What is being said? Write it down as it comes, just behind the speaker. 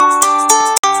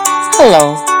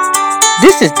Hello,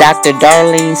 this is Dr.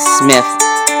 Darlene Smith,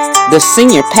 the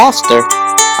senior pastor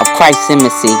of Christ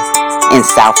Embassy in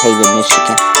South Haven,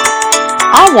 Michigan.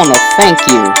 I want to thank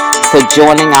you for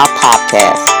joining our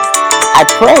podcast. I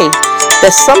pray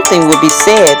that something will be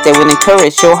said that will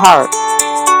encourage your heart.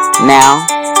 Now,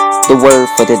 the word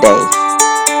for today.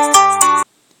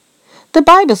 The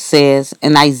Bible says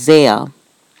in Isaiah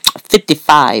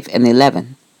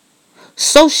 55:11,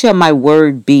 "So shall my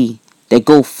word be that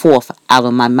go forth out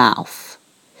of my mouth.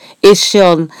 It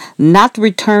shall not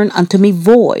return unto me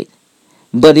void,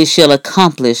 but it shall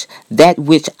accomplish that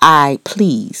which I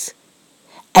please,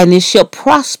 and it shall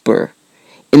prosper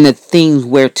in the things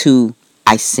whereto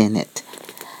I send it."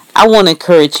 I want to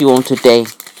encourage you on today.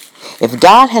 If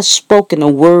God has spoken a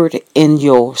word in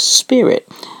your spirit,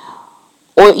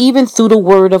 or even through the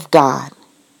word of God,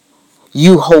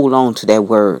 you hold on to that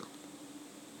word.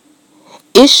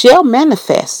 It shall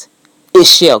manifest. It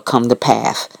shall come to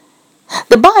pass.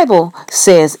 The Bible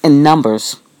says in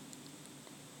Numbers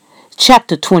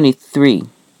chapter 23,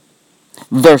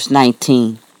 verse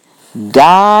 19,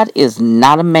 "God is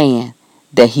not a man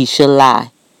that he shall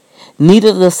lie,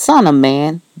 neither the son of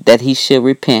man that he shall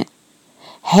repent.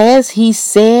 Has he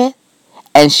said,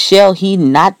 and shall he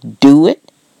not do it?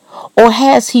 Or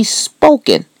has he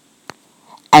spoken,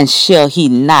 and shall he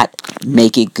not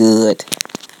make it good?"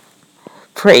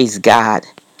 Praise God.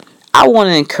 I want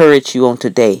to encourage you on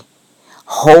today.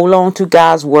 Hold on to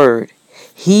God's word.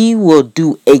 He will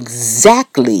do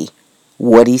exactly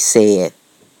what he said.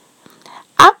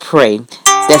 I pray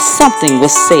that something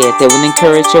was said that will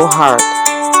encourage your heart.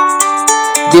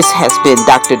 This has been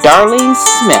Dr. Darlene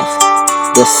Smith,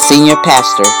 the senior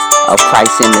pastor of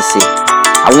Christ Embassy.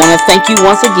 I want to thank you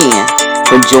once again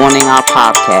for joining our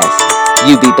podcast.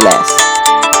 You be blessed.